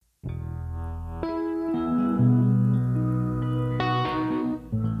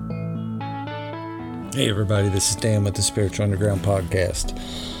Hey everybody, this is Dan with the Spiritual Underground Podcast.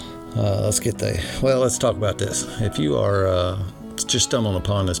 Let's talk about this. If you are just stumbling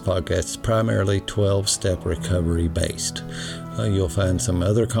upon this podcast, it's primarily 12-step recovery based. You'll find some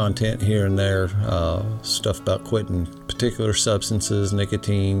other content here and there, stuff about quitting particular substances,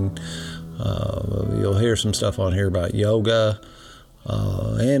 nicotine. You'll hear some stuff on here about yoga.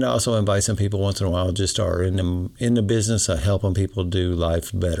 And also invite some people once in a while just are in the business of helping people do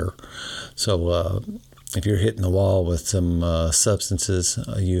life better. So if you're hitting the wall with some substances,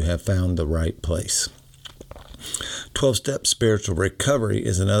 you have found the right place. 12-step spiritual recovery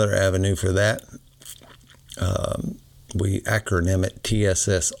is another avenue for that. We acronym it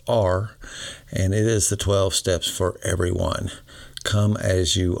TSSR, and it is the 12 steps for everyone. Come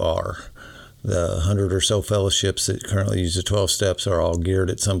as you are. The 100 or so fellowships that currently use the 12 steps are all geared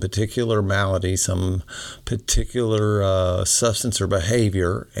at some particular malady, some particular substance or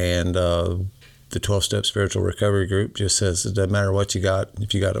behavior, and the 12-step spiritual recovery group just says it doesn't matter what you got.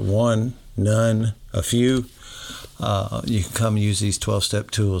 If you got a one, none, a few, you can come use these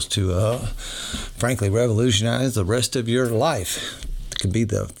 12-step tools to, frankly, revolutionize the rest of your life. It could be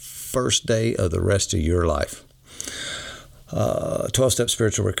the first day of the rest of your life. 12-Step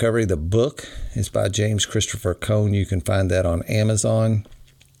Spiritual Recovery, the book, is by James Christopher Cohn. You can find that on Amazon.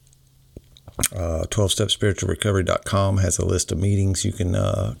 12stepspiritualrecovery.com has a list of meetings you can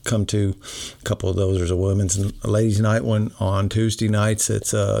come to. A couple of those, there's a women's and ladies' night one on Tuesday nights.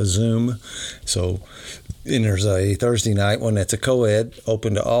 It's Zoom. And there's a Thursday night one that's a co-ed,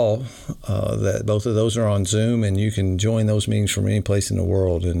 open to all. That both of those are on Zoom, and you can join those meetings from any place in the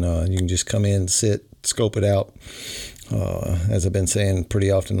world. And you can just come in, sit, scope it out. As I've been saying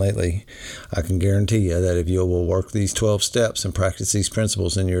pretty often lately, I can guarantee you that if you will work these 12 steps and practice these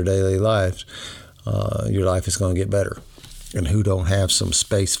principles in your daily lives, your life is going to get better. And who don't have some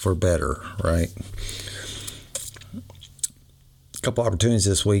space for better, right? A couple opportunities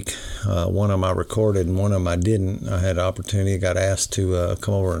this week. One of them I recorded and one of them I didn't. I had an opportunity. I got asked to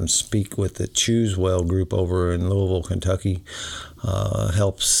come over and speak with the Choose Well group over in Louisville, Kentucky.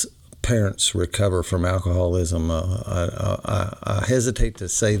 Helps parents recover from alcoholism. I hesitate to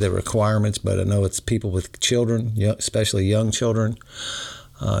say the requirements, but I know it's people with children, especially young children.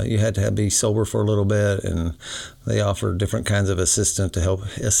 You had to be sober for a little bit, and they offer different kinds of assistance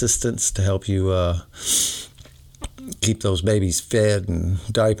to help you keep those babies fed and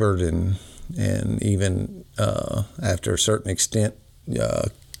diapered, and even after a certain extent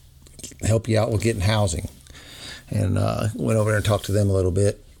help you out with getting housing. And went over there and talked to them a little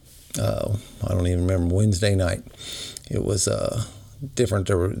bit. I don't even remember, Wednesday night. It was different.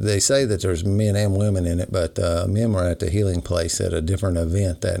 They say that there's men and women in it, but men were at the healing place at a different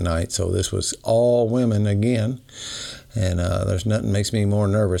event that night. So this was all women again, and there's nothing makes me more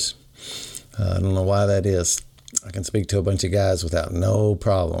nervous. I don't know why that is. I can speak to a bunch of guys without no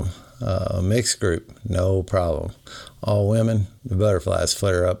problem. Mixed group, no problem. All women, the butterflies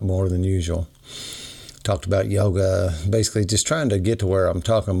flare up more than usual. Talked about yoga, basically just trying to get to where I'm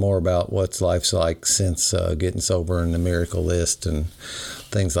talking more about what's life's like since getting sober and the miracle list and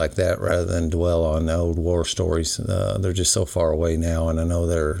things like that, rather than dwell on the old war stories. They're just so far away now, and I know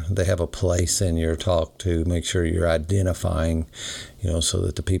they have a place in your talk to make sure you're identifying, so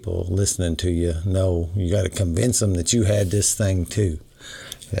that the people listening to you know. You got to convince them that you had this thing too,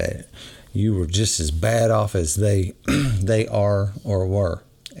 that you were just as bad off as they are or were,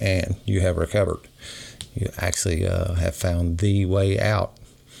 and you have recovered. You actually have found the way out.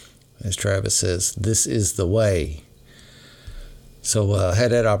 As Travis says, this is the way. So I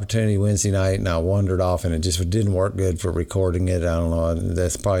had that opportunity Wednesday night, and I wandered off, and it just didn't work good for recording it. I don't know.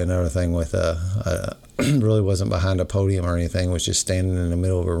 That's probably another thing with I really wasn't behind a podium or anything. Was just standing in the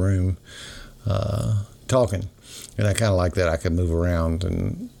middle of a room talking. And I kind of like that. I could move around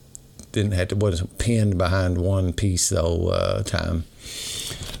and wasn't pinned behind one piece the whole time.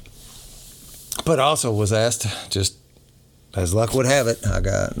 But also was asked, just as luck would have it, I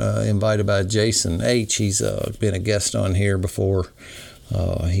got invited by Jason H. He's been a guest on here before.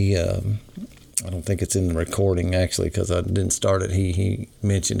 I don't think it's in the recording, actually, because I didn't start it. He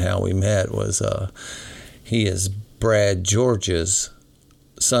mentioned how we met. He is Brad George's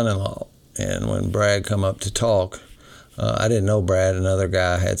son-in-law. And when Brad come up to talk, I didn't know Brad. Another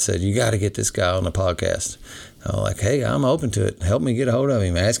guy had said, you got to get this guy on the podcast. I was like, hey, I'm open to it. Help me get a hold of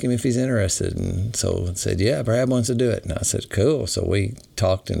him. Ask him if he's interested. And so I said, yeah, Brad wants to do it. And I said, cool. So we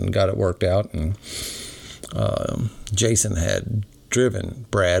talked and got it worked out. And Jason had driven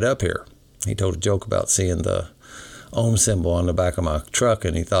Brad up here. He told a joke about seeing the ohm symbol on the back of my truck,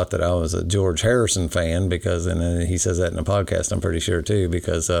 and he thought that I was a George Harrison fan because, and then he says that in the podcast, I'm pretty sure too,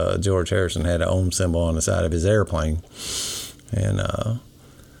 because George Harrison had an ohm symbol on the side of his airplane. And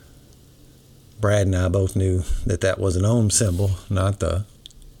Brad and I both knew that that was an ohm symbol, not the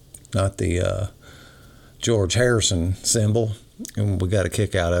George Harrison symbol, and we got a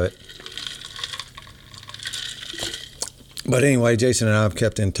kick out of it. But anyway, Jason and I have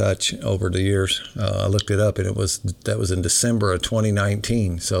kept in touch over the years. I looked it up, and that was in December of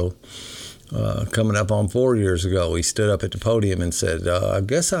 2019. So coming up on 4 years ago, he stood up at the podium and said, I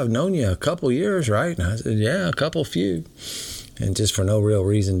guess I've known you a couple years, right? And I said, yeah, a few. And just for no real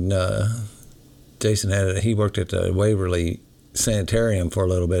reason, Jason he worked at the Waverly Sanitarium for a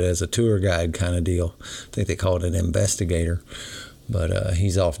little bit as a tour guide kind of deal. I think they called it an investigator. But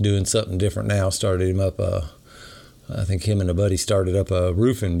he's off doing something different now. Started him up I think him and a buddy started up a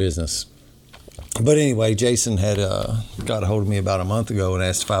roofing business. But anyway, Jason had got a hold of me about a month ago and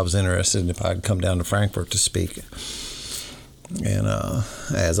asked if I was interested if I'd come down to Frankfurt to speak. And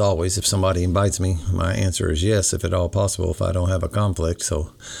as always, if somebody invites me, my answer is yes, if at all possible, if I don't have a conflict.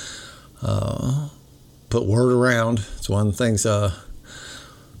 So put word around. It's one of the things.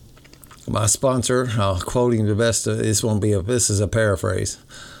 My sponsor, I'll quote him the best. This is a paraphrase.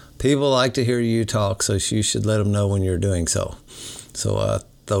 People like to hear you talk, so you should let them know when you're doing so. So I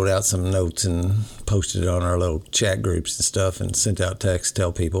throwed out some notes and posted it on our little chat groups and stuff, and sent out texts,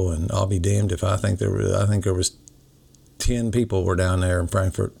 tell people, and I'll be damned if I think there was 10 people were down there in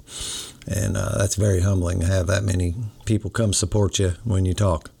Frankfurt, and that's very humbling to have that many people come support you when you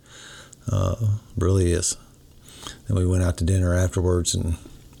talk. Really is. And we went out to dinner afterwards, and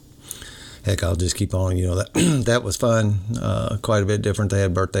heck, I'll just keep on. That was fun. Quite a bit different. They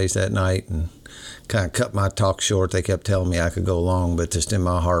had birthdays that night, and kind of cut my talk short. They kept telling me I could go long, but just in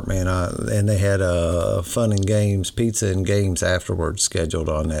my heart, man. And they had fun and games, pizza and games afterwards scheduled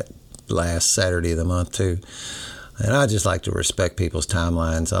on that last Saturday of the month too. And I just like to respect people's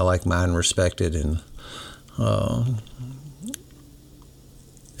timelines. I like mine respected, and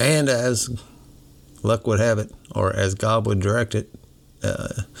as luck would have it, or as God would direct it,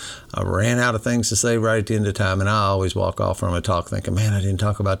 I ran out of things to say right at the end of the time, and I always walk off from a talk thinking, man, I didn't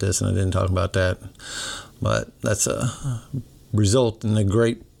talk about this and I didn't talk about that. But that's a result in a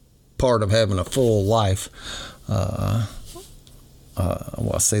great part of having a full life. Well,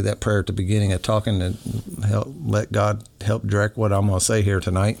 I say that prayer at the beginning of talking to let God help direct what I'm going to say here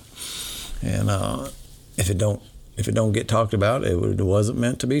tonight. And if it don't get talked about, it wasn't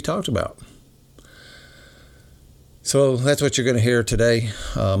meant to be talked about. So that's what you're going to hear today.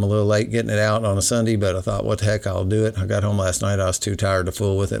 I'm a little late getting it out on a Sunday, but I thought, what the heck, I'll do it. I got home last night. I was too tired to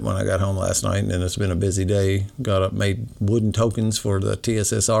fool with it when I got home last night, and it's been a busy day. Got up, made wooden tokens for the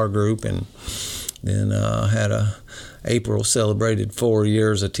TSSR group, and then April celebrated 4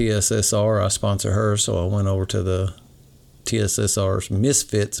 years of TSSR. I sponsor her, so I went over to the TSSR's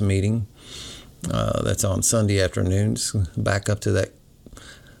Misfits meeting. That's on Sunday afternoons, back up to that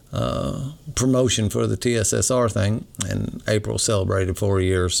promotion for the TSSR thing, and April celebrated 4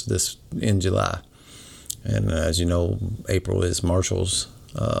 years this in July. And as you know, April is Marshall's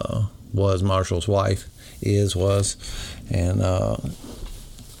was Marshall's wife, was,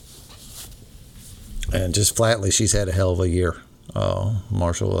 and just flatly, she's had a hell of a year.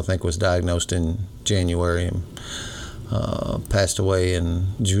 Marshall, I think, was diagnosed in January and passed away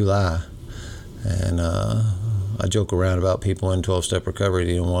in July. And I joke around about people in 12-step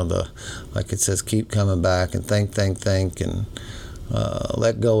recovery, one of the, like it says, keep coming back and think, and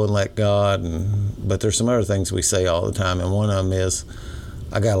let go and let God. But there's some other things we say all the time, and one of them is,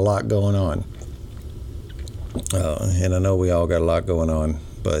 I got a lot going on. And I know we all got a lot going on,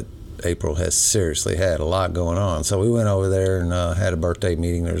 but April has seriously had a lot going on. So we went over there and had a birthday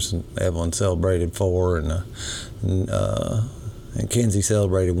meeting. Evelyn celebrated 4, and Kenzie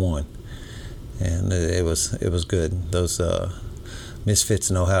celebrated 1. And it was good. Those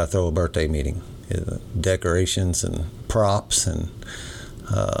misfits know how to throw a birthday meeting. Decorations and props and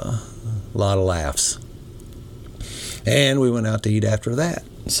a lot of laughs. And we went out to eat after that.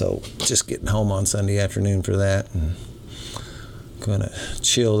 So just getting home on Sunday afternoon for that, and going to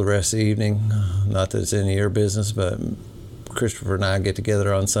chill the rest of the evening. Not that it's any of your business, but Christopher and I get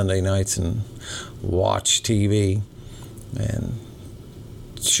together on Sunday nights and watch TV and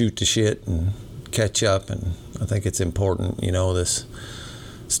shoot the shit and catch up. And I think it's important, this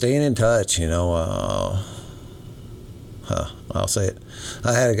staying in touch, I'll say it.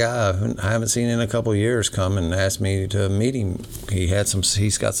 I had a guy I haven't seen in a couple of years come and ask me to meet him.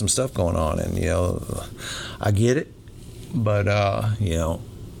 He's got some stuff going on, and I get it, but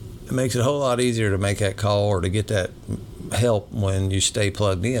it makes it a whole lot easier to make that call or to get that help when you stay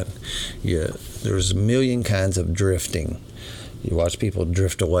plugged in. There's a million kinds of drifting. You watch people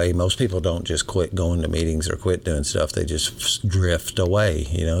drift away. Most people don't just quit going to meetings or quit doing stuff. They just drift away.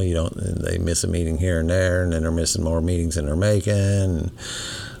 They miss a meeting here and there, and then they're missing more meetings than they're making. And,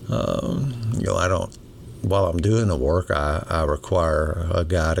 I don't. While I'm doing the work, I require a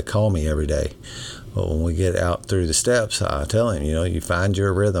guy to call me every day. But when we get out through the steps, I tell him, you find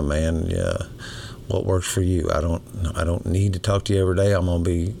your rhythm, man. Yeah. What works for you. I don't need to talk to you every day. I'm going to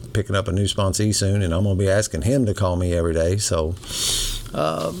be picking up a new sponsee soon, and I'm going to be asking him to call me every day. So,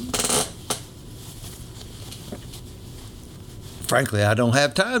 frankly, I don't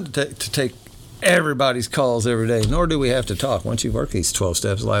have time to take everybody's calls every day, nor do we have to talk. Once you work these 12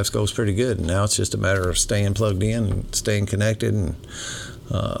 steps, life goes pretty good. And now it's just a matter of staying plugged in and staying connected and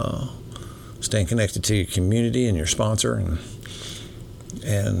staying connected to your community and your sponsor.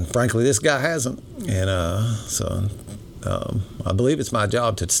 And frankly, this guy hasn't. And so I believe it's my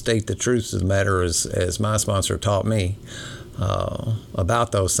job to state the truth of the matter as my sponsor taught me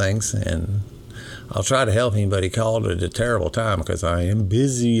about those things. And I'll try to help him, but he called at a terrible time because I am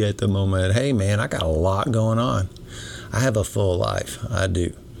busy at the moment. Hey, man, I got a lot going on. I have a full life. I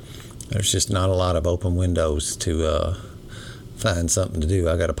do. There's just not a lot of open windows to find something to do.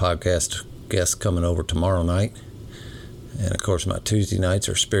 I got a podcast guest coming over tomorrow night. And, of course, my Tuesday nights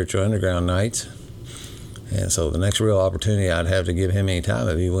are Spiritual Underground nights. And so the next real opportunity I'd have to give him any time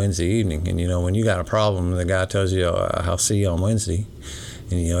would be Wednesday evening. And, when you got a problem, the guy tells you, I'll see you on Wednesday.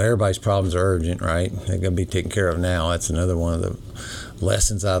 And, everybody's problems are urgent, right? They're going to be taken care of now. That's another one of the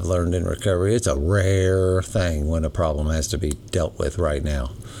lessons I've learned in recovery. It's a rare thing when a problem has to be dealt with right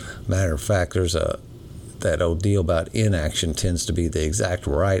now. Matter of fact, there's that old deal about inaction tends to be the exact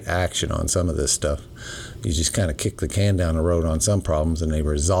right action on some of this stuff. You just kind of kick the can down the road on some problems and they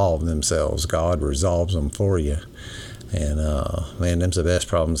resolve themselves. God resolves them for you. And, man, them's the best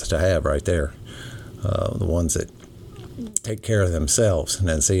problems to have right there. The ones that take care of themselves. And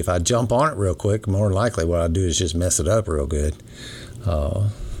then see, if I jump on it real quick, more than likely what I do is just mess it up real good. So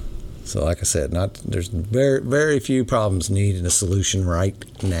like I said, there's very, very few problems needing a solution right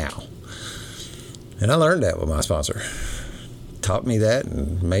now. And I learned that with my sponsor. Taught me that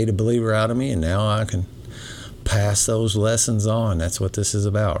and made a believer out of me, and now I can pass those lessons on. That's what this is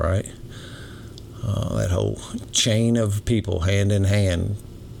about, right? That whole chain of people, hand in hand,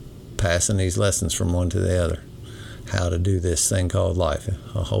 passing these lessons from one to the other. How to do this thing called life.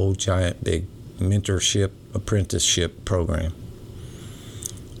 A whole giant big mentorship, apprenticeship program.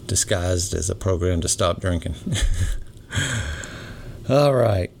 Disguised as a program to stop drinking. All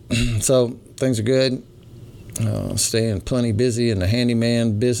right. So things are good. Staying plenty busy in the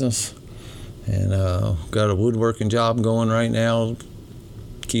handyman business. And got a woodworking job going right now.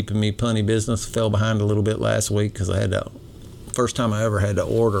 Keeping me plenty business. Fell behind a little bit last week because I had to. First time I ever had to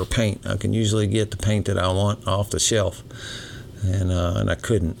order paint. I can usually get the paint that I want off the shelf. And I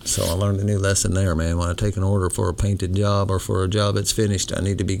couldn't. So I learned a new lesson there, man. When I take an order for a painted job or for a job that's finished, I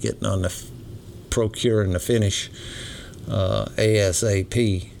need to be getting on the procuring the finish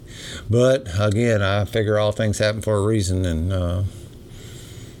ASAP. But again, I figure all things happen for a reason, and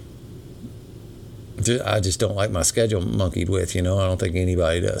I just don't like my schedule monkeyed with. I don't think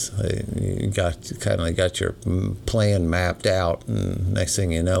anybody does. You got your plan mapped out, and next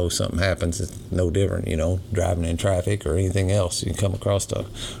thing you know, something happens. It's no different. Driving in traffic or anything else. You come across a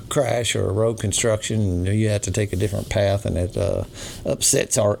crash or a road construction, and you have to take a different path, and it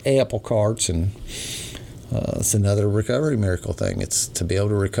upsets our apple carts and. It's another recovery miracle thing. It's to be able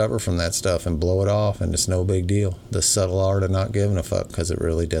to recover from that stuff and blow it off, and it's no big deal. The subtle art of not giving a fuck, because it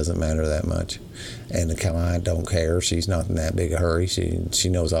really doesn't matter that much. And the client don't care. She's not in that big a hurry. She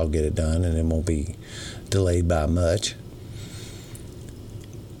knows I'll get it done, and it won't be delayed by much.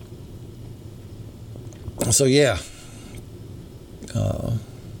 So yeah,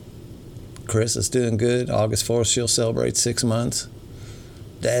 Chris is doing good. August 4th, she'll celebrate 6 months.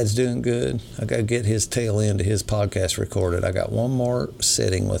 Dad's doing good. I got to get his tail end to his podcast recorded. I got one more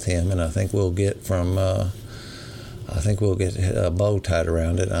sitting with him, and I think we'll get a bow tied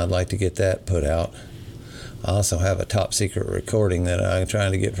around it. I'd like to get that put out. I also have a top secret recording that I'm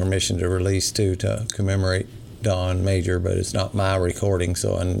trying to get permission to release to commemorate Don Major, but it's not my recording,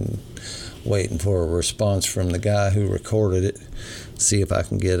 so I'm waiting for a response from the guy who recorded it. See if I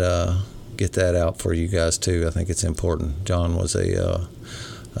can get that out for you guys too. I think it's important. John was a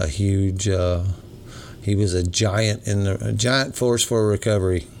huge, he was a giant force for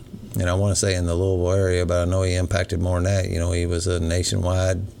recovery, and I want to say in the Louisville area, but I know he impacted more than that. He was a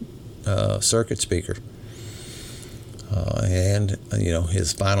nationwide circuit speaker. And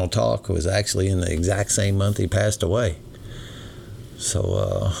his final talk was actually in the exact same month he passed away. So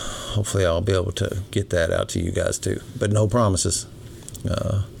hopefully I'll be able to get that out to you guys too, but no promises.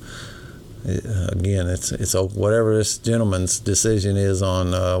 Again, it's whatever this gentleman's decision is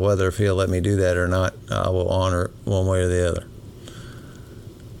on whether if he'll let me do that or not, I will honor it one way or the other.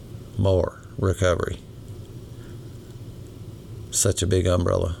 More recovery. Such a big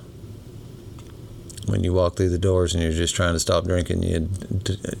umbrella. When you walk through the doors and you're just trying to stop drinking,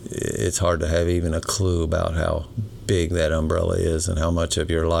 it's hard to have even a clue about how big that umbrella is and how much of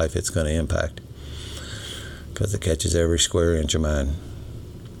your life it's going to impact, because it catches every square inch of mine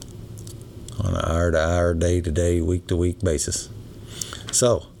on an hour-to-hour, day-to-day, week-to-week basis.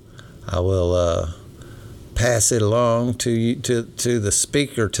 So I will pass it along to you, to the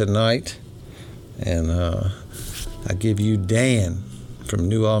speaker tonight, and I give you Dan from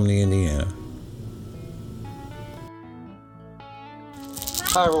New Albany, Indiana.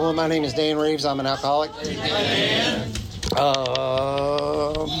 Hi everyone, my name is Dan Reeves. I'm an alcoholic.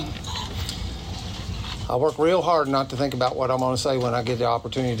 I work real hard not to think about what I'm going to say when I get the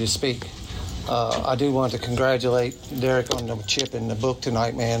opportunity to speak. I do want to congratulate Derek on the chip in the book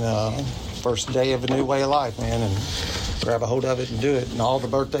tonight, man. First day of a new way of life, man, and grab a hold of it and do it. And all the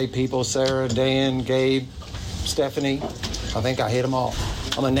birthday people, Sarah, Dan, Gabe, Stephanie, I think I hit them all.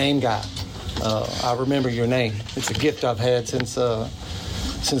 I'm a name guy. I remember your name. It's a gift I've had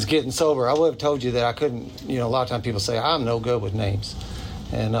since getting sober. I would have told you that I couldn't, a lot of times people say, I'm no good with names.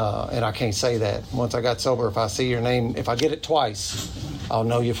 And I can't say that. Once I got sober, if I see your name, if I get it twice, I'll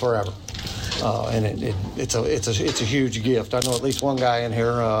know you forever. And it's a huge gift. I know at least one guy in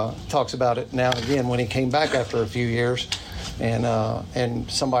here talks about it now and again when he came back after a few years,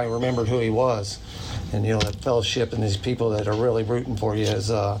 and somebody remembered who he was. And, that fellowship and these people that are really rooting for you, as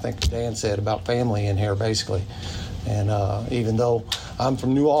I think Dan said, about family in here, basically. And even though I'm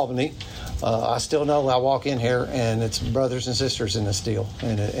from New Albany, I still know I walk in here and it's brothers and sisters in this deal,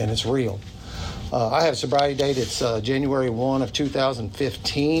 and it's real. I have a sobriety date. It's January 1 of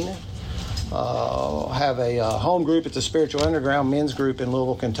 2015. I have a home group. It's a Spiritual Underground men's group in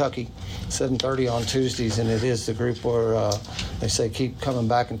Louisville, Kentucky, 7:30 on Tuesdays, and it is the group where they say keep coming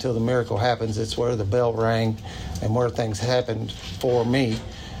back until the miracle happens. It's where the bell rang and where things happened for me.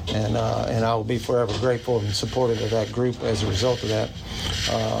 And I will be forever grateful and supportive of that group as a result of that.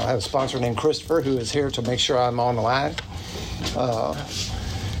 I have a sponsor named Christopher who is here to make sure I'm on the line.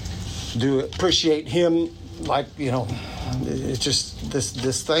 Do appreciate him, it's just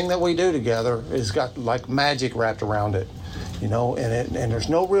this thing that we do together has got like magic wrapped around it, and there's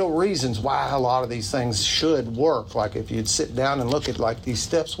no real reasons why a lot of these things should work. Like if you'd sit down and look at like these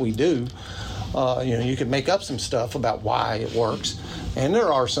steps we do, you could make up some stuff about why it works. And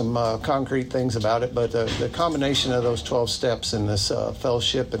there are some concrete things about it, but the combination of those 12 steps in this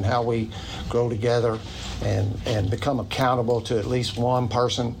fellowship and how we grow together and become accountable to at least one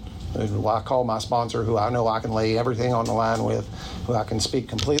person, who I call my sponsor, who I know I can lay everything on the line with, who I can speak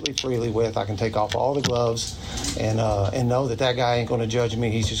completely freely with. I can take off all the gloves and know that guy ain't going to judge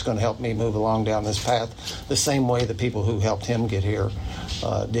me. He's just going to help me move along down this path the same way the people who helped him get here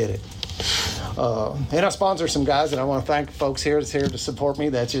did it. And I sponsor some guys, and I want to thank folks here that's here to support me.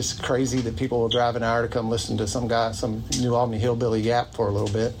 That's just crazy that people will drive an hour to come listen to some New Albany hillbilly yap for a little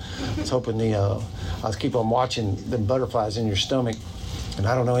bit. I was hoping I was keep on watching the butterflies in your stomach, and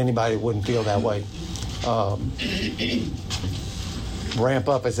I don't know anybody that wouldn't feel that way. Ramp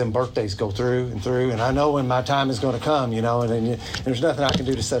up as them birthdays go through, and I know when my time is going to come, and there's nothing I can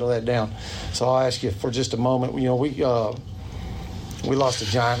do to settle that down. So I'll ask you for just a moment. We lost a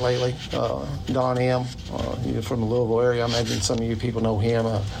giant lately, Don M. From the Louisville area. I imagine some of you people know him.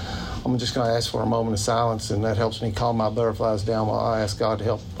 I'm just going to ask for a moment of silence, and that helps me calm my butterflies down while I ask God to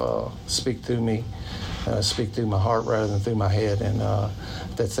help speak through me, speak through my heart rather than through my head. And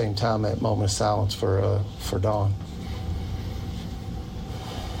at that same time, that moment of silence for Don.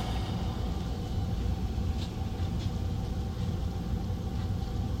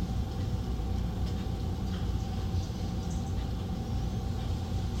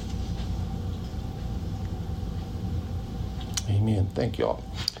 Amen. Thank you all.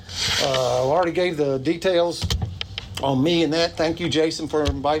 I already gave the details on me and that. Thank you, Jason, for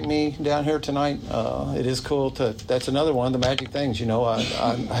inviting me down here tonight. It is cool that's another one of the magic things. I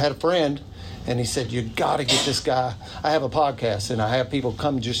had a friend, and he said, you got to get this guy. I have a podcast, and I have people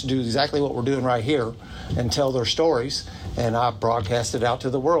come just do exactly what we're doing right here and tell their stories, and I broadcast it out to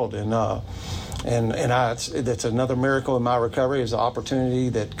the world. And that's another miracle in my recovery, is an opportunity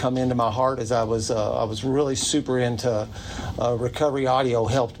that come into my heart as I was really super into recovery. Audio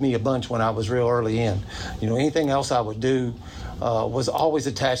helped me a bunch when I was real early in. Anything else I would do was always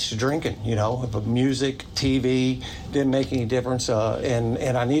attached to drinking. If music, TV didn't make any difference,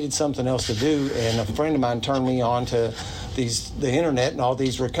 and I needed something else to do. And a friend of mine turned me on to the internet and all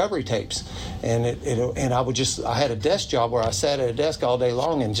these recovery tapes. And I had a desk job where I sat at a desk all day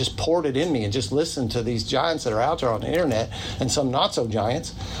long and just poured it in me and just listened to these giants that are out there on the internet and some not so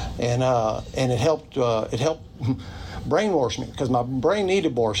giants, and it helped brainwash me, because my brain needed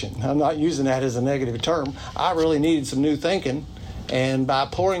abortion. I'm not using that as a negative term. I really needed some new thinking. And by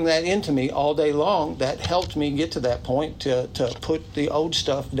pouring that into me all day long, that helped me get to that point to put the old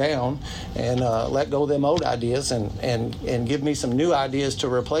stuff down and let go of them old ideas and give me some new ideas to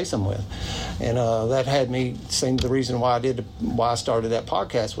replace them with. And that had me saying the reason why I started that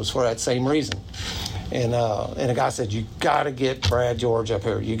podcast was for that same reason. And a guy said, "You got to get Brad George up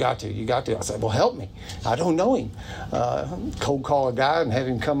here. You got to." I said, "Well, help me. I don't know him." Cold call a guy and have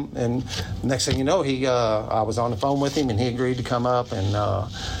him come. And next thing you know, I was on the phone with him, and he agreed to come up.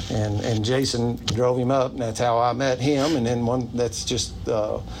 And Jason drove him up, and that's how I met him. And then one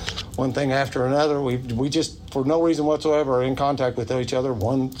thing after another. We just, for no reason whatsoever, are in contact with each other.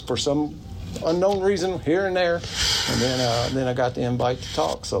 One for some unknown reason here and there, and then I got the invite to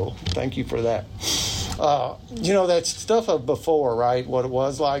talk. So thank you for that. That stuff of before, right? What it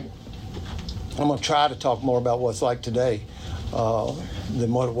was like. I'm going to try to talk more about what's like today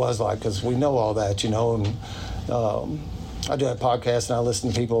than what it was like, because we know all that, And I do a podcast and I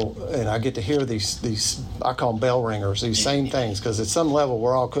listen to people, and I get to hear these I call them bell ringers, these same things, because at some level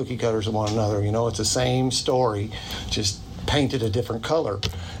we're all cookie cutters of one another. It's the same story, just painted a different color.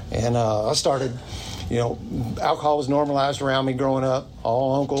 And I started. Alcohol was normalized around me growing up.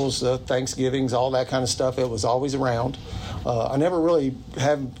 All uncles, Thanksgivings, all that kind of stuff. It was always around. I never really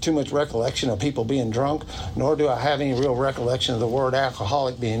have too much recollection of people being drunk, nor do I have any real recollection of the word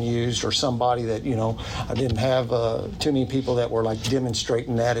alcoholic being used, or somebody that, I didn't have too many people that were like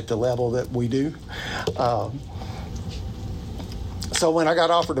demonstrating that at the level that we do. So when I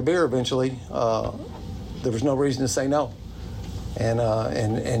got offered a beer eventually, there was no reason to say no. And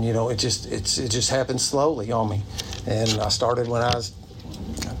it just happened slowly on me. And I started when I was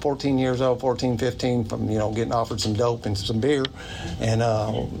 14 years old, 14, 15, from, getting offered some dope and some beer. And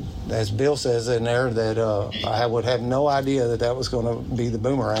as Bill says in there, that I would have no idea that was going to be the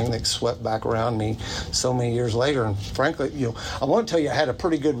boomerang that swept back around me so many years later. And frankly, I want to tell you I had a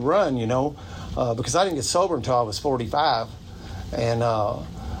pretty good run, because I didn't get sober until I was 45. And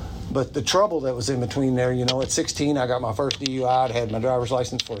but the trouble that was in between there, at 16, I got my first DUI. I had my driver's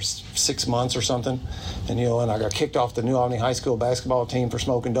license for 6 months or something. And, and I got kicked off the New Albany High School basketball team for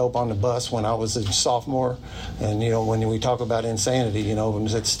smoking dope on the bus when I was a sophomore. And, when we talk about insanity, when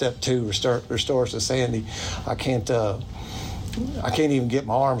it's at step 2, restores to sanity, I can't even get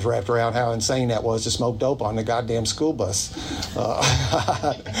my arms wrapped around how insane that was to smoke dope on the goddamn school bus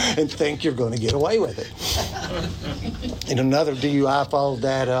and think you're going to get away with it. And another DUI followed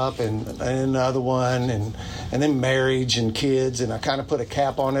that up, and another one, and then marriage and kids, and I kind of put a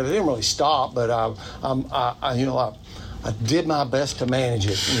cap on it. I didn't really stop, but I did my best to manage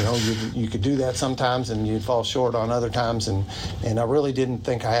it. You could do that sometimes, and you'd fall short on other times, and I really didn't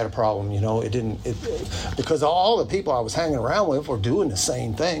think I had a problem. Because all the people I was hanging around with were doing the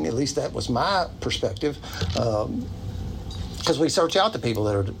same thing. At least that was my perspective. Because we search out the people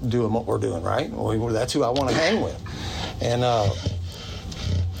that are doing what we're doing, right? That's who I want to hang with. And at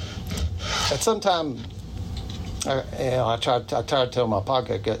some time, I try to tell my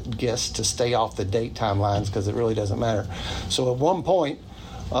podcast guests to stay off the date timelines, because it really doesn't matter. So at one point,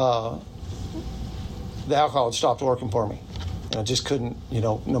 the alcohol had stopped working for me. And I just couldn't,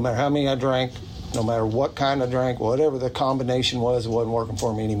 no matter how many I drank, no matter what kind I drank, whatever the combination was, it wasn't working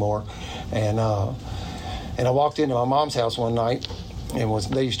for me anymore. And I walked into my mom's house one night, and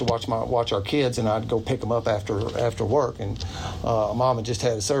they used to watch our kids, and I'd go pick them up after work. And Mom had just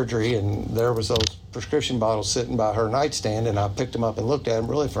had a surgery, and there was those prescription bottles sitting by her nightstand, and I picked them up and looked at them,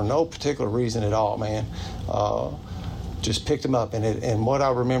 really for no particular reason at all, man. Just picked them up, and what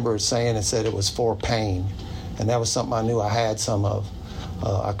I remember it saying, it said it was for pain, and that was something I knew I had some of.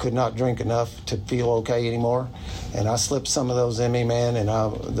 I could not drink enough to feel okay anymore, and I slipped some of those in me, man. And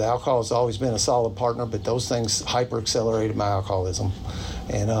the alcohol has always been a solid partner, but those things hyper-accelerated my alcoholism,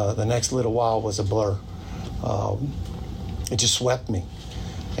 and the next little while was a blur. It just swept me,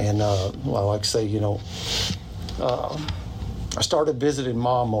 and like I say, I started visiting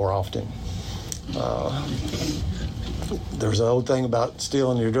Mom more often. there's an old thing about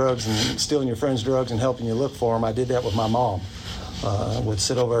stealing your drugs and stealing your friend's drugs and helping you look for them. I did that with my mom. I would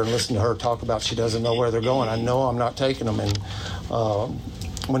sit over and listen to her talk about she doesn't know where they're going. I know I'm not taking them. And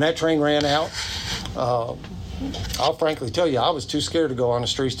when that train ran out, I'll frankly tell you, I was too scared to go on the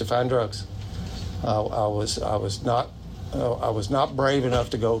streets to find drugs. I was not brave enough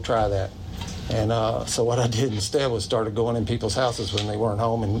to go try that. And so what I did instead was started going in people's houses when they weren't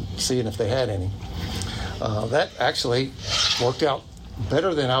home and seeing if they had any. That actually worked out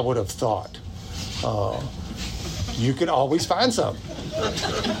better than I would have thought. You could always find some.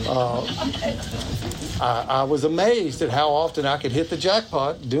 I was amazed at how often I could hit the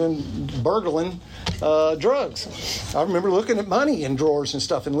jackpot burgling drugs. I remember looking at money in drawers and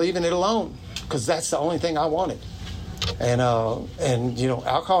stuff and leaving it alone because that's the only thing I wanted. And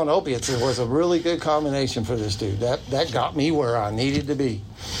alcohol and opiates was a really good combination for this dude. That got me where I needed to be.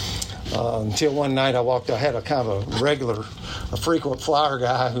 Until one night I had a kind of a frequent flyer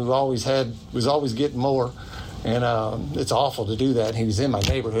guy who was always getting more. And it's awful to do that. He was in my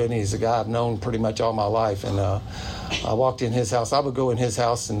neighborhood, and he's a guy I've known pretty much all my life. And I walked in his house. I would go in his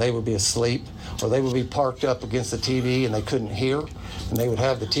house, and they would be asleep, or they would be parked up against the TV, and they couldn't hear. And they would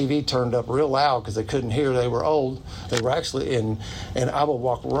have the TV turned up real loud because they couldn't hear. They were old. They were actually in, and I would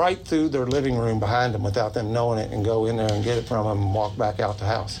walk right through their living room behind them without them knowing it and go in there and get it from them and walk back out the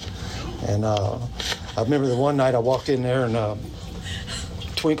house. And I remember the one night I walked in there and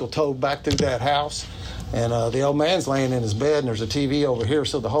twinkle-toed back through that house. And the old man's laying in his bed, and there's a TV over here,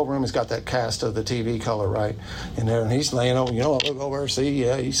 so the whole room has got that cast of the TV color right in there. And he's laying over, I look over, see,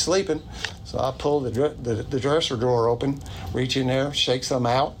 yeah, he's sleeping. So I pull the dresser drawer open, reach in there, shake some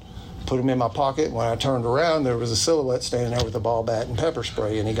out, put them in my pocket. When I turned around, there was a silhouette standing there with a ball bat and pepper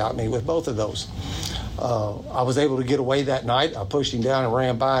spray, and he got me with both of those. I was able to get away that night. I pushed him down and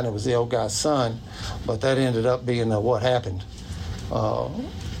ran by, and it was the old guy's son, but that ended up being what happened. A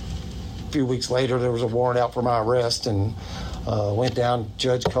few weeks later, there was a warrant out for my arrest, and went down to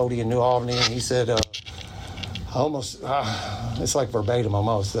Judge Cody in New Albany, and he said, it's like verbatim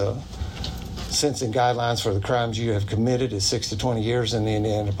almost, sentencing guidelines for the crimes you have committed is 6 to 20 years in the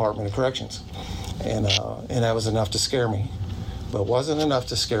Indiana Department of Corrections. And that was enough to scare me. But it wasn't enough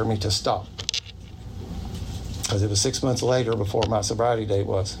to scare me to stop. Because it was 6 months later before my sobriety date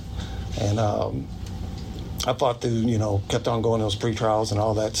was. And I fought through, kept on going to those pre-trials and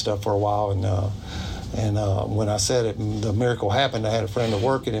all that stuff for a while. And when I said it, the miracle happened, I had a friend at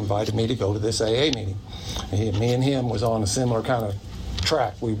work that invited me to go to this AA meeting. Me and him was on a similar kind of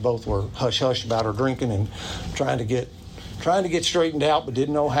track. We both were hush-hush about our drinking and trying to get straightened out, but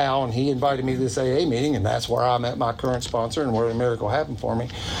didn't know how. And he invited me to this AA meeting, and that's where I met my current sponsor and where the miracle happened for me.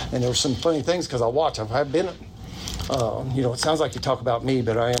 And there were some funny things because I've been, it sounds like you talk about me,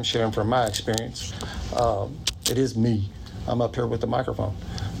 but I am sharing from my experience. It is me. I'm up here with the microphone.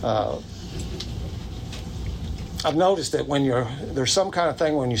 I've noticed that when there's some kind of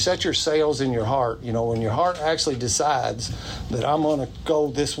thing when you set your sails in your heart, when your heart actually decides that I'm going to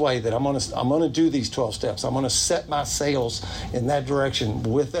go this way, that I'm going to do these 12 steps, I'm going to set my sails in that direction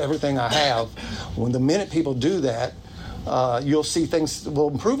with everything I have. When the minute people do that, you'll see things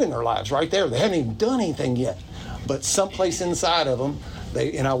will improve in their lives right there. They haven't even done anything yet, but someplace inside of them,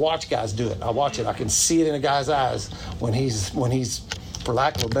 and I watch guys do it. I watch it. I can see it in a guy's eyes when he's for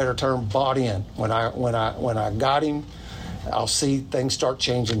lack of a better term, bought in. When I got him, I'll see things start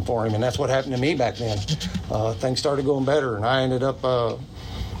changing for him, and that's what happened to me back then. Things started going better, and I ended up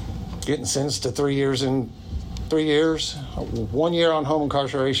getting sentenced to 3 years. 1 year on home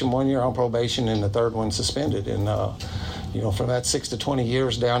incarceration, 1 year on probation, and the third one suspended. And from that 6 to 20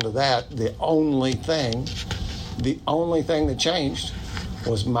 years down to that, the only thing that changed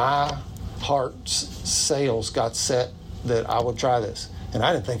was my heart's sails got set that I would try this. And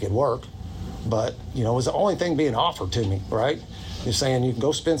I didn't think it'd work, but, it was the only thing being offered to me, right? You're saying you can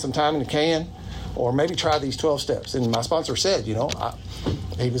go spend some time in the can or maybe try these 12 steps. And my sponsor said, he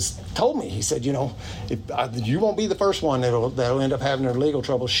told me, he said, you won't be the first one that'll end up having their legal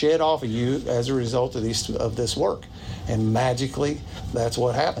trouble shed off of you as a result of this work. And magically, that's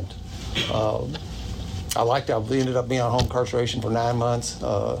what happened. I ended up being on home incarceration for 9 months.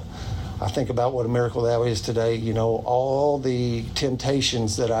 I think about what a miracle that is today. All the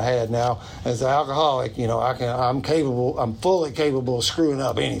temptations that I had now as an alcoholic. I'm fully capable of screwing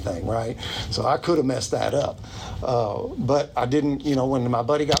up anything, right? So I could have messed that up, but I didn't. When my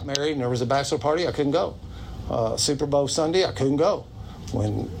buddy got married and there was a bachelor party, I couldn't go. Super Bowl Sunday, I couldn't go.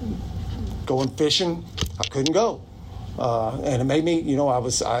 When going fishing, I couldn't go. And it made me,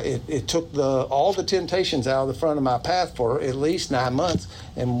 it took all the temptations out of the front of my path for at least 9 months.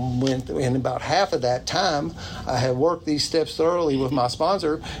 And in about half of that time, I had worked these steps thoroughly with my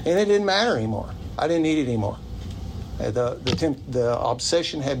sponsor, and it didn't matter anymore. I didn't need it anymore. The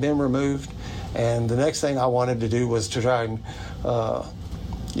obsession had been removed, and the next thing I wanted to do was to try and, I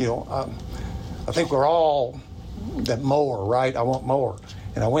think we're all that more, right? I want more.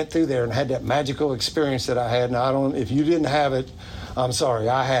 And I went through there and had that magical experience that I had. And if you didn't have it, I'm sorry,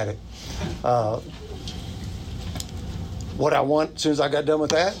 I had it. What I want as soon as I got done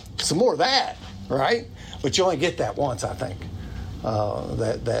with that, some more of that, right? But you only get that once, I think.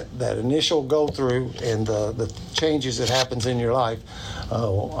 That initial go through and the changes that happens in your life,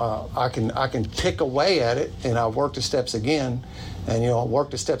 I can pick away at it, and I work the steps again, and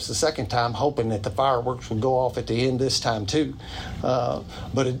work the steps the second time, hoping that the fireworks would go off at the end this time too.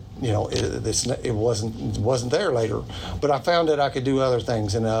 But it wasn't there later. But I found that I could do other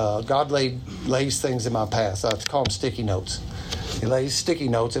things, and God lays things in my path. I call them sticky notes. He lays sticky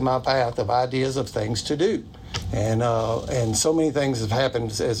notes in my path of ideas of things to do. And so many things have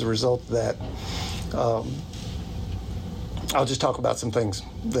happened as a result of that. I'll just talk about some things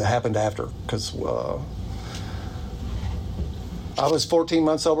that happened after, because I was 14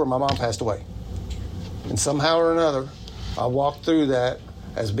 months sober. My mom passed away. And somehow or another, I walked through that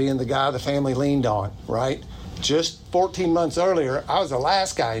as being the guy the family leaned on, right? Just 14 months earlier, I was the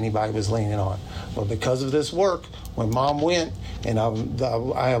last guy anybody was leaning on. But because of this work, when Mom went, and I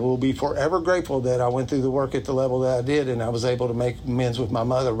will be forever grateful that I went through the work at the level that I did, and I was able to make amends with my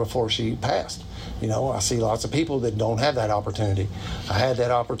mother before she passed. I see lots of people that don't have that opportunity. I had that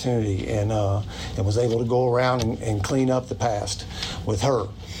opportunity, and was able to go around and clean up the past with her.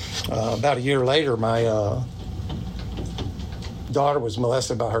 About a year later, my daughter was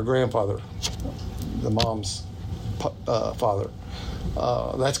molested by her grandfather, the mom's father.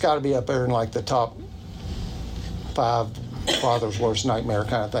 That's got to be up there in like the top 5 father's worst nightmare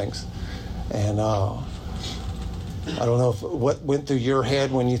kind of things. And I don't know what went through your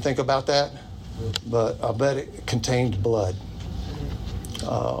head when you think about that, but I bet it contained blood.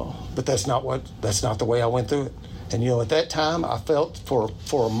 But that's not the way I went through it. And at that time, I felt for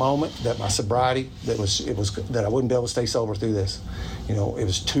a moment that my sobriety, that I wouldn't be able to stay sober through this. It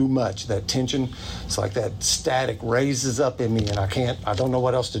was too much. That tension, it's like that static raises up in me, and I don't know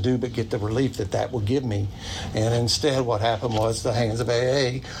what else to do but get the relief that would give me. And instead, what happened was the hands of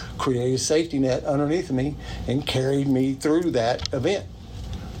AA created a safety net underneath me and carried me through that event.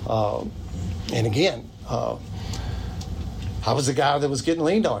 And again, I was the guy that was getting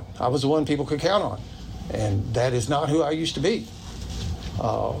leaned on. I was the one people could count on. And that is not who I used to be.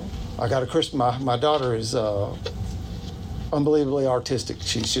 I got my daughter is unbelievably artistic.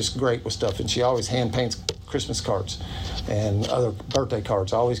 She's just great with stuff, and she always hand paints Christmas cards and other birthday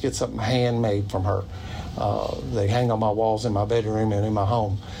cards. I always get something handmade from her. They hang on my walls in my bedroom and in my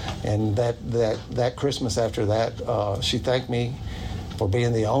home. And that Christmas after that, she thanked me for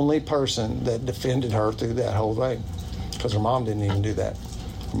being the only person that defended her through that whole thing, because her mom didn't even do that.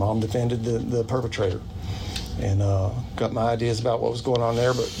 Her mom defended the perpetrator, and got my ideas about what was going on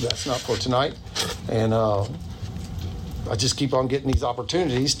there, but that's not for tonight. And I just keep on getting these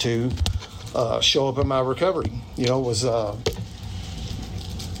opportunities to show up in my recovery. You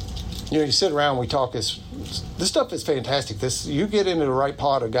sit around and we talk. This stuff is fantastic. You get into the right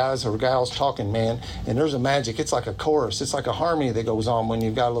pot of guys or gals talking, man, and there's a magic. It's like a chorus. It's like a harmony that goes on when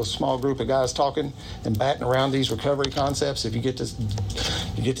you've got a little small group of guys talking and batting around these recovery concepts. If you get to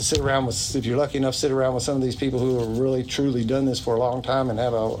sit around with, if you're lucky enough, sit around with some of these people who have really truly done this for a long time and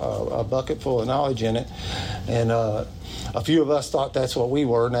have a bucket full of knowledge in it, and a few of us thought that's what we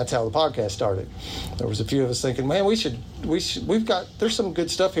were, and that's how the podcast started. There was a few of us thinking, man, there's some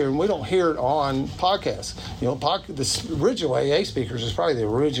good stuff here, and we don't hear it on podcasts. This original AA Speakers is probably the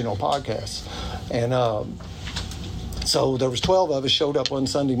original podcast. And so there was 12 of us showed up one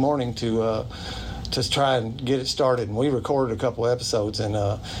Sunday morning to try and get it started, and we recorded a couple of episodes, and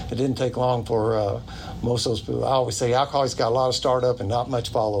it didn't take long for most of those people. I always say alcoholics got a lot of startup and not much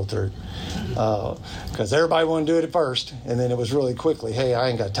follow through, because everybody wanted to do it at first, and then it was really quickly, hey, I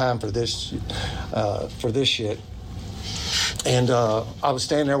ain't got time for this shit. And I was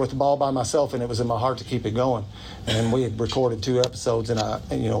standing there with the ball by myself, and it was in my heart to keep it going. And we had recorded 2 episodes, and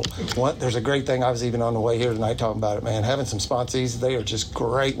there's a great thing. I was even on the way here tonight talking about it, man. Having some sponsees, they are just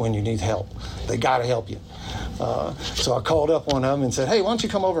great when you need help. They got to help you. So I called up one of them and said, hey, why don't you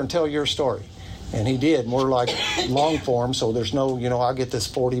come over and tell your story? And he did. And we're like long form, so there's no, I get this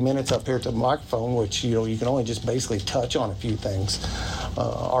 40 minutes up here to the microphone, which, you can only just basically touch on a few things.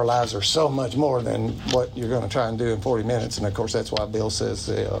 Our lives are so much more than what you're going to try and do in 40 minutes. And, of course, that's why Bill says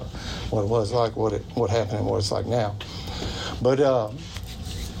what it was like, what happened, and what it's like now. But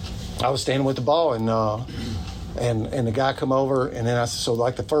I was standing with the ball, and the guy come over, and then so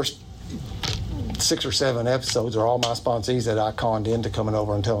like the first 6 or 7 episodes are all my sponsees that I conned into coming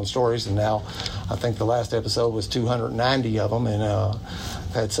over and telling stories. And now I think the last episode was 290 of them, and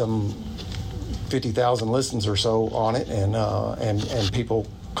had some 50,000 listens or so on it, and people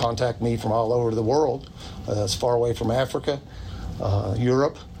contact me from all over the world, as far away from Africa,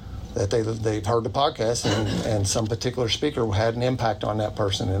 Europe, that they've heard the podcast, and some particular speaker had an impact on that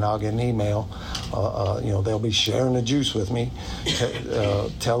person, and I'll get an email. They'll be sharing the juice with me,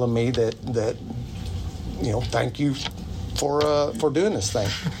 telling me that thank you for doing this thing.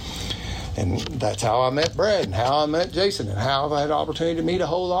 And that's how I met Brad, and how I met Jason, and how I've had the opportunity to meet a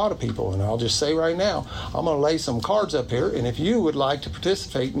whole lot of people. And I'll just say right now, I'm going to lay some cards up here, and if you would like to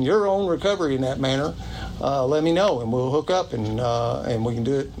participate in your own recovery in that manner, let me know, and we'll hook up, and we can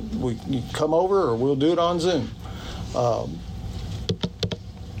do it. You can come over, or we'll do it on Zoom.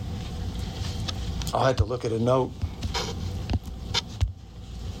 I had to look at a note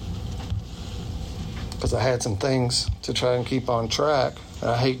because I had some things to try and keep on track, and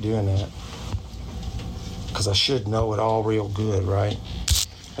I hate doing that because I should know it all real good, right?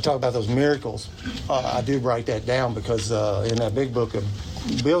 I talk about those miracles. I did write that down because in that big book,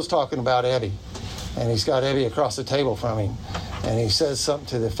 Bill's talking about Ebby, and he's got Ebby across the table from him, and he says something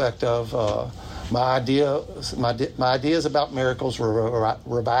to the effect of, my ideas about miracles were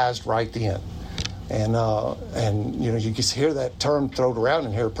revised right then. And you can hear that term thrown around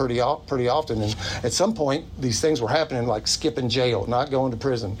in here pretty often. And at some point, these things were happening, like skipping jail, not going to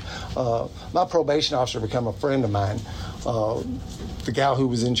prison. My probation officer became a friend of mine. The gal who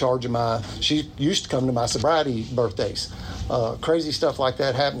was in charge of she used to come to my sobriety birthdays. Crazy stuff like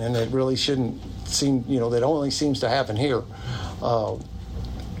that happening that really shouldn't seem, that only seems to happen here.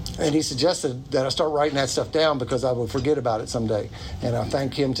 And he suggested that I start writing that stuff down because I would forget about it someday. And I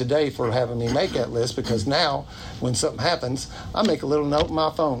thank him today for having me make that list, because now when something happens, I make a little note in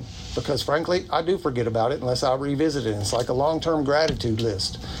my phone, because frankly, I do forget about it unless I revisit it. It's like a long-term gratitude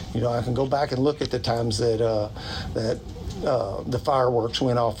list. I can go back and look at the times that the fireworks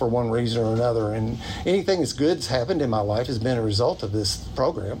went off for one reason or another. And anything that's good that's happened in my life has been a result of this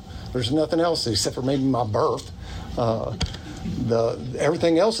program. There's nothing else except for maybe my birth.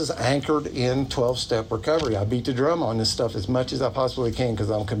 Everything else is anchored in 12-step recovery. I beat the drum on this stuff as much as I possibly can because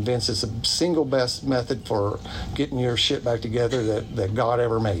I'm convinced it's the single best method for getting your shit back together that God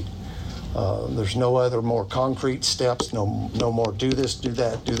ever made. There's no other more concrete steps, no more do this, do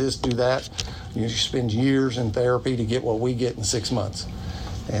that, do this, do that. You spend years in therapy to get what we get in 6 months.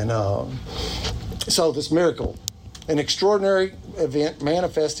 And so this miracle, an extraordinary event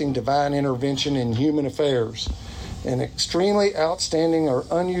manifesting divine intervention in human affairs. An extremely outstanding or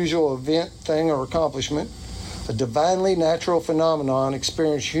unusual event, thing, or accomplishment, a divinely natural phenomenon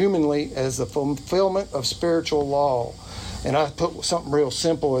experienced humanly as the fulfillment of spiritual law. And I put something real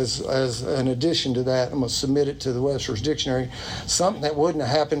simple as an addition to that. I'm going to submit it to the Webster's Dictionary. Something that wouldn't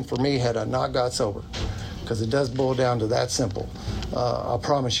have happened for me had I not got sober, because it does boil down to that simple. I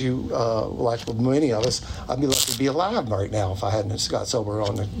promise you, like with many of us, I'd be lucky to be alive right now if I hadn't got sober.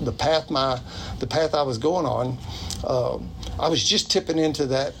 On the path I was going on, I was just tipping into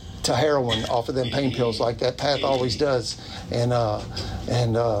to heroin off of them pain pills, like that path always does. And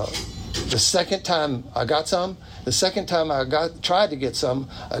the second time I got some, the second time I tried to get some,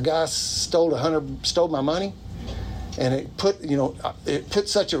 a guy stole my money. And it put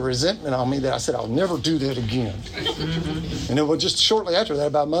such a resentment on me that I said, I'll never do that again. And it was just shortly after that,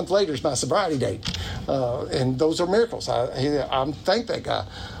 about a month later, is my sobriety date. And those are miracles. I thank that guy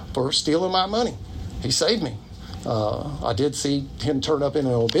for stealing my money. He saved me. I did see him turn up in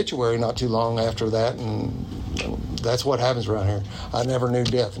an obituary not too long after that, and that's what happens around here. I never knew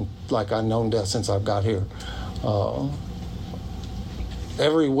death like I've known death since I've got here.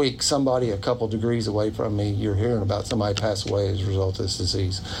 Every week, somebody a couple degrees away from me, you're hearing about somebody pass away as a result of this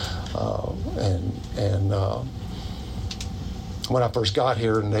disease. When I first got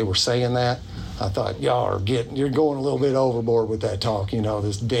here and they were saying that, I thought, you're going a little bit overboard with that talk,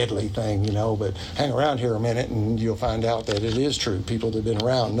 this deadly thing, but hang around here a minute and you'll find out that it is true. People that have been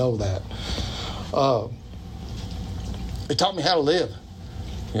around know that. It taught me how to live,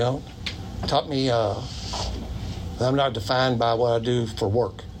 It taught me I'm not defined by what I do for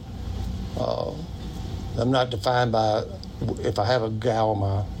work. I'm not defined by if I have a gal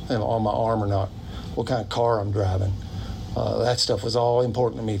on my arm or not, what kind of car I'm driving. That stuff was all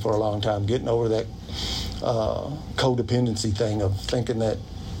important to me for a long time. Getting over that codependency thing of thinking that,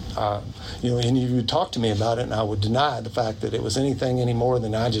 and you would talk to me about it, and I would deny the fact that it was anything any more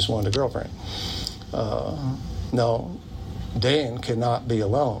than I just wanted a girlfriend. No, Dan cannot be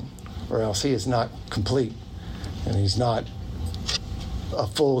alone, or else he is not complete, and he's not a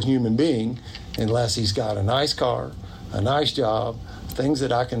full human being unless he's got a nice car, a nice job, things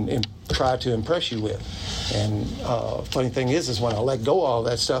that I can try to impress you with. And funny thing is when I let go of all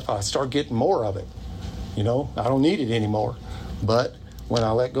that stuff, I start getting more of it. I don't need it anymore. But when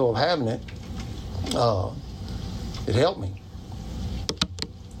I let go of having it, it helped me.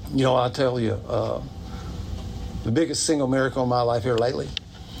 I'll tell you, the biggest single miracle in my life here lately,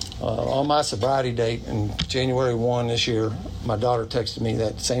 on my sobriety date in January 1 this year, my daughter texted me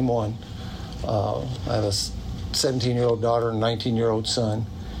that same one. I have a 17-year-old daughter and a 19-year-old son,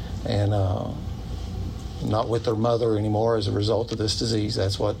 and not with their mother anymore as a result of this disease.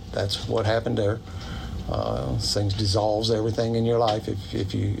 That's what happened there. This thing dissolves everything in your life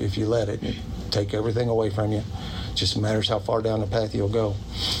if you let it. It take everything away from you. It just matters how far down the path you'll go.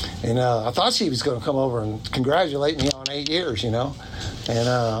 And I thought she was going to come over and congratulate me on 8 years,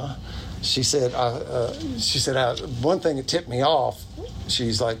 And she said, one thing that tipped me off,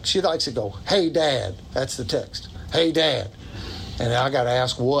 she likes to go, "Hey, Dad." That's the text. "Hey, Dad." And I got to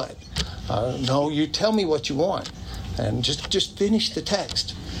ask what? No, you tell me what you want. And just finish the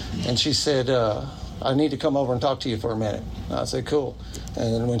text. And she said, "I need to come over and talk to you for a minute." I said, "Cool."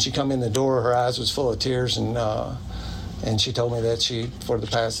 And when she come in the door, her eyes was full of tears, and she told me that she, for the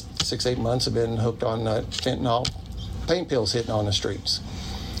past 6-8 months, had been hooked on fentanyl pain pills hitting on the streets.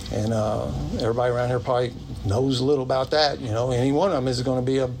 And everybody around here probably knows a little about that. Any one of them is going to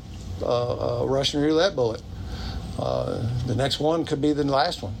be a Russian roulette bullet. The next one could be the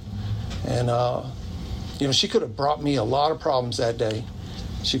last one. And, she could have brought me a lot of problems that day.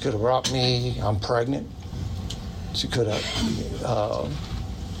 She could have brought me, I'm pregnant. She could have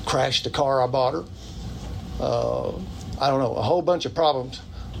crashed the car I bought her. I don't know, a whole bunch of problems.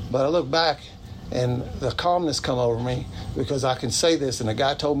 But I look back and the calmness come over me because I can say this, and the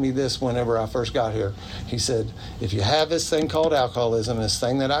guy told me this whenever I first got here. He said, if you have this thing called alcoholism, this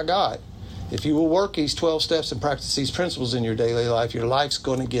thing that I got, if you will work these 12 steps and practice these principles in your daily life, your life's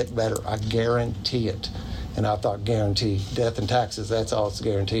going to get better. I guarantee it. And I thought, guarantee, death and taxes, that's all it's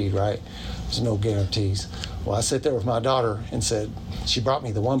guaranteed, right? There's no guarantees. Well, I sat there with my daughter and said, she brought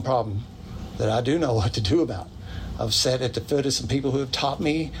me the one problem that I do know what to do about. I've sat at the foot of some people who have taught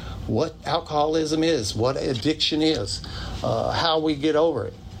me what alcoholism is, what addiction is, how we get over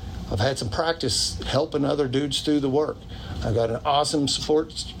it. I've had some practice helping other dudes through the work. I've got an awesome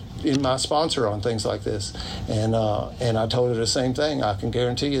support in my sponsor on things like this, and I told her the same thing. I can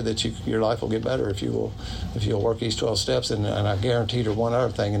guarantee you that your life will get better if you'll work these 12 steps. And I guaranteed her one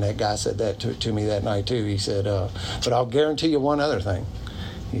other thing, and that guy said that to me that night too. He said, but I'll guarantee you one other thing.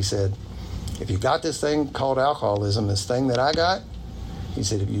 He said, if you got this thing called alcoholism, this thing that I got, he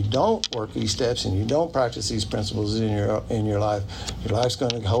said, if you don't work these steps and you don't practice these principles in your life, your life's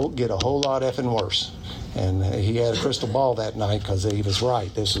going to get a whole lot effing worse. And he had a crystal ball that night because he was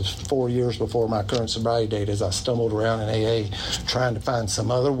right. This was 4 years before my current sobriety date as I stumbled around in AA trying to find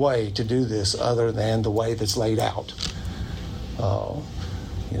some other way to do this other than the way that's laid out.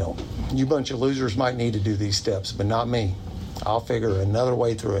 You bunch of losers might need to do these steps, but not me. I'll figure another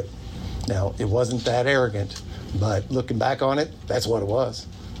way through it. Now, it wasn't that arrogant, but looking back on it, that's what it was.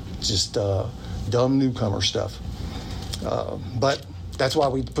 Just dumb newcomer stuff. But that's why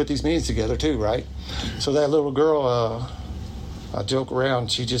we put these meetings together too, right? So that little girl, I joke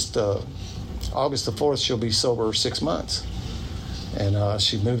around, she just, August the 4th, she'll be sober 6 months. And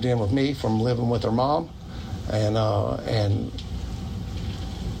she moved in with me from living with her mom. And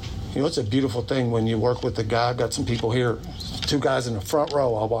it's a beautiful thing when you work with the guy. I've got some people here, 2 guys in the front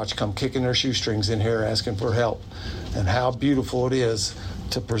row I'll watch come kicking their shoestrings in here asking for help. And how beautiful it is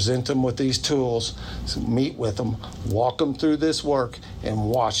to present them with these tools, meet with them, walk them through this work, and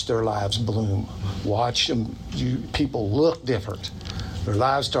watch their lives bloom. Watch them, people look different. Their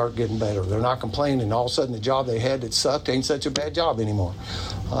lives start getting better. They're not complaining. All of a sudden, the job they had that sucked ain't such a bad job anymore.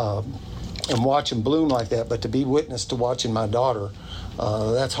 And watch them bloom like that. But to be witness to watching my daughter,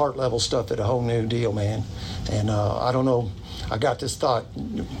 that's heart level stuff at a whole new deal, man. And I don't know, I got this thought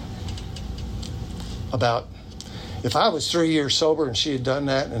about if I was 3 years sober and she had done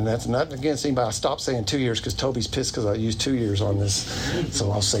that, and that's nothing against anybody, I stopped saying 2 years because Toby's pissed because I used 2 years on this, so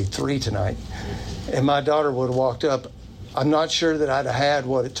I'll say 3 tonight. And my daughter would have walked up, I'm not sure that I'd have had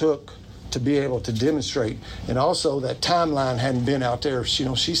what it took to be able to demonstrate. And also that timeline hadn't been out there.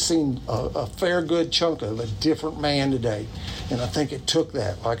 She's seen a fair good chunk of a different man today. And I think it took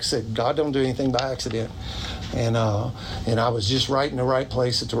that. Like I said, God don't do anything by accident. And I was just right in the right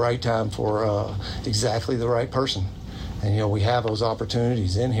place at the right time for exactly the right person. And, we have those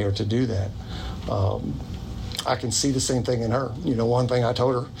opportunities in here to do that. I can see the same thing in her. One thing I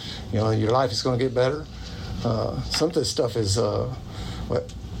told her, your life is going to get better. Some of this stuff is,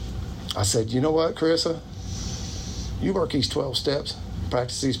 I said, you know what, Carissa? You work these 12 steps,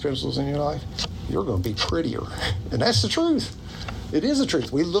 practice these principles in your life, you're going to be prettier. And that's the truth. It is the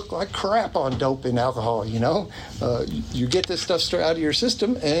truth. We look like crap on dope and alcohol, You get this stuff straight out of your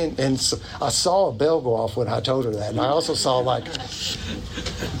system, and so I saw a bell go off when I told her that. And I also saw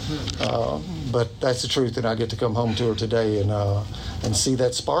but that's the truth, and I get to come home to her today and see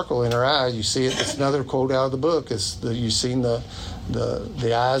that sparkle in her eye. You see it. It's another quote out of the book. You've seen the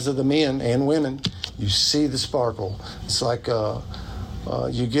eyes of the men and women. You see the sparkle. It's like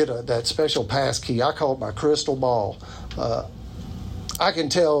you get that special pass key. I call it my crystal ball. I can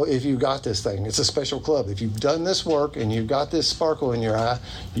tell if you got this thing. It's a special club. If you've done this work and you've got this sparkle in your eye,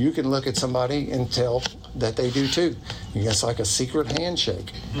 you can look at somebody and tell that they do too. It's like a secret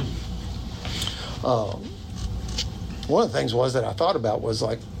handshake. One of the things that I thought about was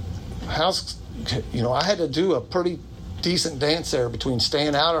like, I had to do a pretty decent dance there between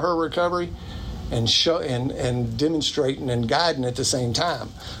staying out of her recovery and demonstrating and guiding at the same time.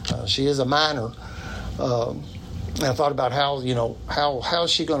 She is a minor. And I thought about how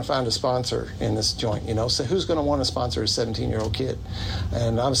is she going to find a sponsor in this joint, So who's going to want to sponsor a 17-year-old kid?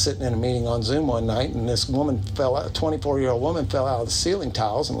 And I was sitting in a meeting on Zoom one night, and this woman a 24-year-old woman fell out of the ceiling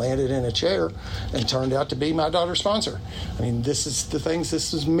tiles and landed in a chair and turned out to be my daughter's sponsor. I mean, this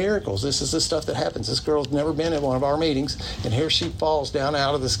is miracles. This is the stuff that happens. This girl's never been at one of our meetings, and here she falls down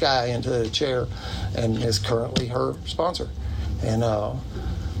out of the sky into the chair and is currently her sponsor. And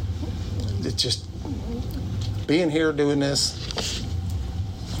it just... being here doing this,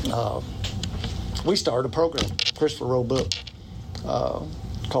 we started a program, Christopher wrote a book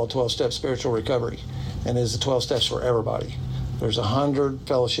called 12 Steps Spiritual Recovery, and it's the 12 steps for everybody. There's 100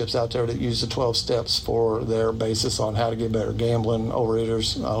 fellowships out there that use the 12 steps for their basis on how to get better. Gambling,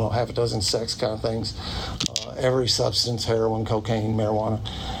 overeaters, I don't know, half a dozen sex kind of things, every substance, heroin, cocaine, marijuana,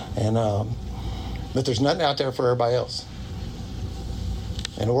 and but there's nothing out there for everybody else.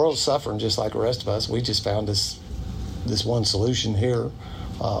 And the world's suffering just like the rest of us. We just found this one solution here.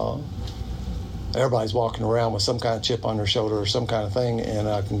 Everybody's walking around with some kind of chip on their shoulder or some kind of thing, and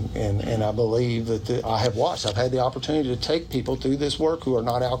I believe that I've had the opportunity to take people through this work who are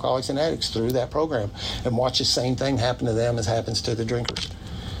not alcoholics and addicts through that program and watch the same thing happen to them as happens to the drinkers.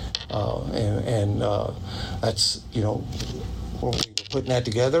 That's, we're putting that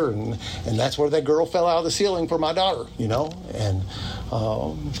together, and that's where that girl fell out of the ceiling for my daughter, and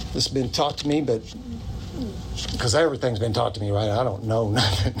this has been taught to me, but because everything's been taught to me, right? I don't know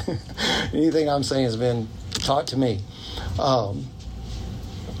nothing. Anything I'm saying has been taught to me.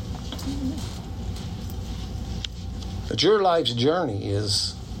 But your life's journey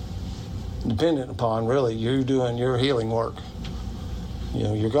is dependent upon really you doing your healing work.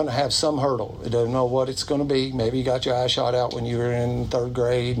 You're going to have some hurdle. You don't know what it's going to be. Maybe you got your eye shot out when you were in third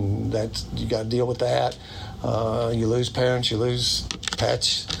grade, and you got to deal with that. You lose parents, you lose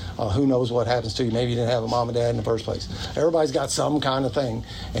pets. Who knows what happens to you? Maybe you didn't have a mom and dad in the first place. Everybody's got some kind of thing.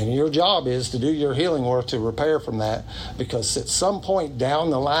 And your job is to do your healing work to repair from that, because at some point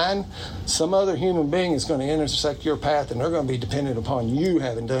down the line, some other human being is going to intersect your path, and they're going to be dependent upon you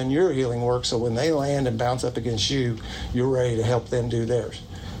having done your healing work, so when they land and bounce up against you, you're ready to help them do theirs.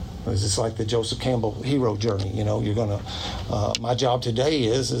 It's just like the Joseph Campbell hero journey. You're going to, my job today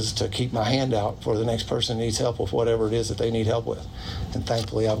is to keep my hand out for the next person who needs help with whatever it is that they need help with. And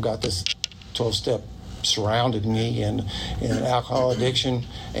thankfully, I've got this 12-step surrounded me in alcohol addiction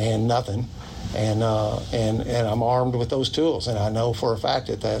and nothing. And I'm armed with those tools. And I know for a fact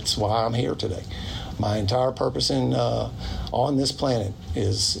that that's why I'm here today. My entire purpose on this planet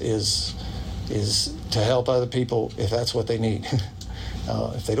is to help other people if that's what they need.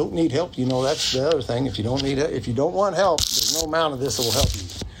 If they don't need help, that's the other thing. If you don't want help, there's no amount of this that will help you.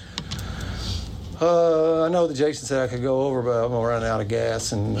 I know that Jason said I could go over, but I'm going to run out of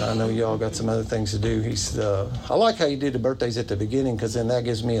gas, and I know y'all got some other things to do. I like how you did the birthdays at the beginning, because then that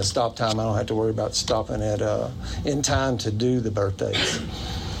gives me a stop time. I don't have to worry about stopping at in time to do the birthdays.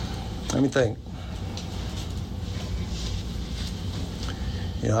 Let me think.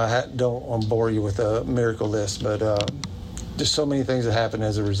 I don't want to bore you with a miracle list, but there's so many things that happen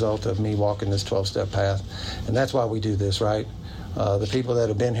as a result of me walking this 12-step path. And that's why we do this, right? The people that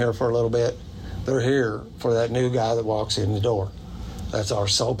have been here for a little bit, they're here for that new guy that walks in the door. That's our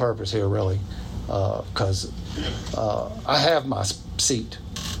sole purpose here, really, because I have my seat,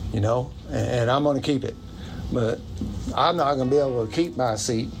 and I'm going to keep it. But I'm not going to be able to keep my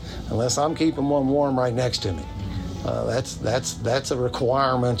seat unless I'm keeping one warm right next to me. That's a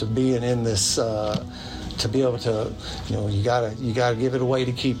requirement of being in this. To be able to, you gotta give it away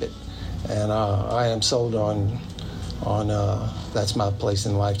to keep it. And I am sold on that's my place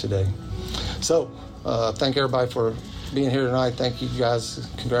in life today. So thank everybody for being here tonight. Thank you guys.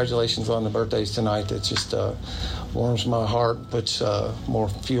 Congratulations on the birthdays tonight. It just warms my heart, puts more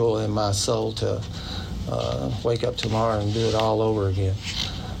fuel in my soul to wake up tomorrow and do it all over again.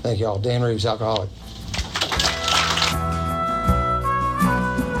 Thank y'all. Dan Reeves, alcoholic.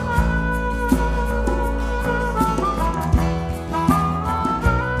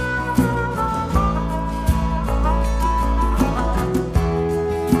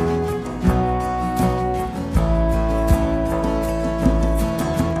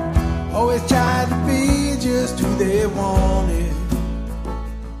 Always tried to be just who they wanted.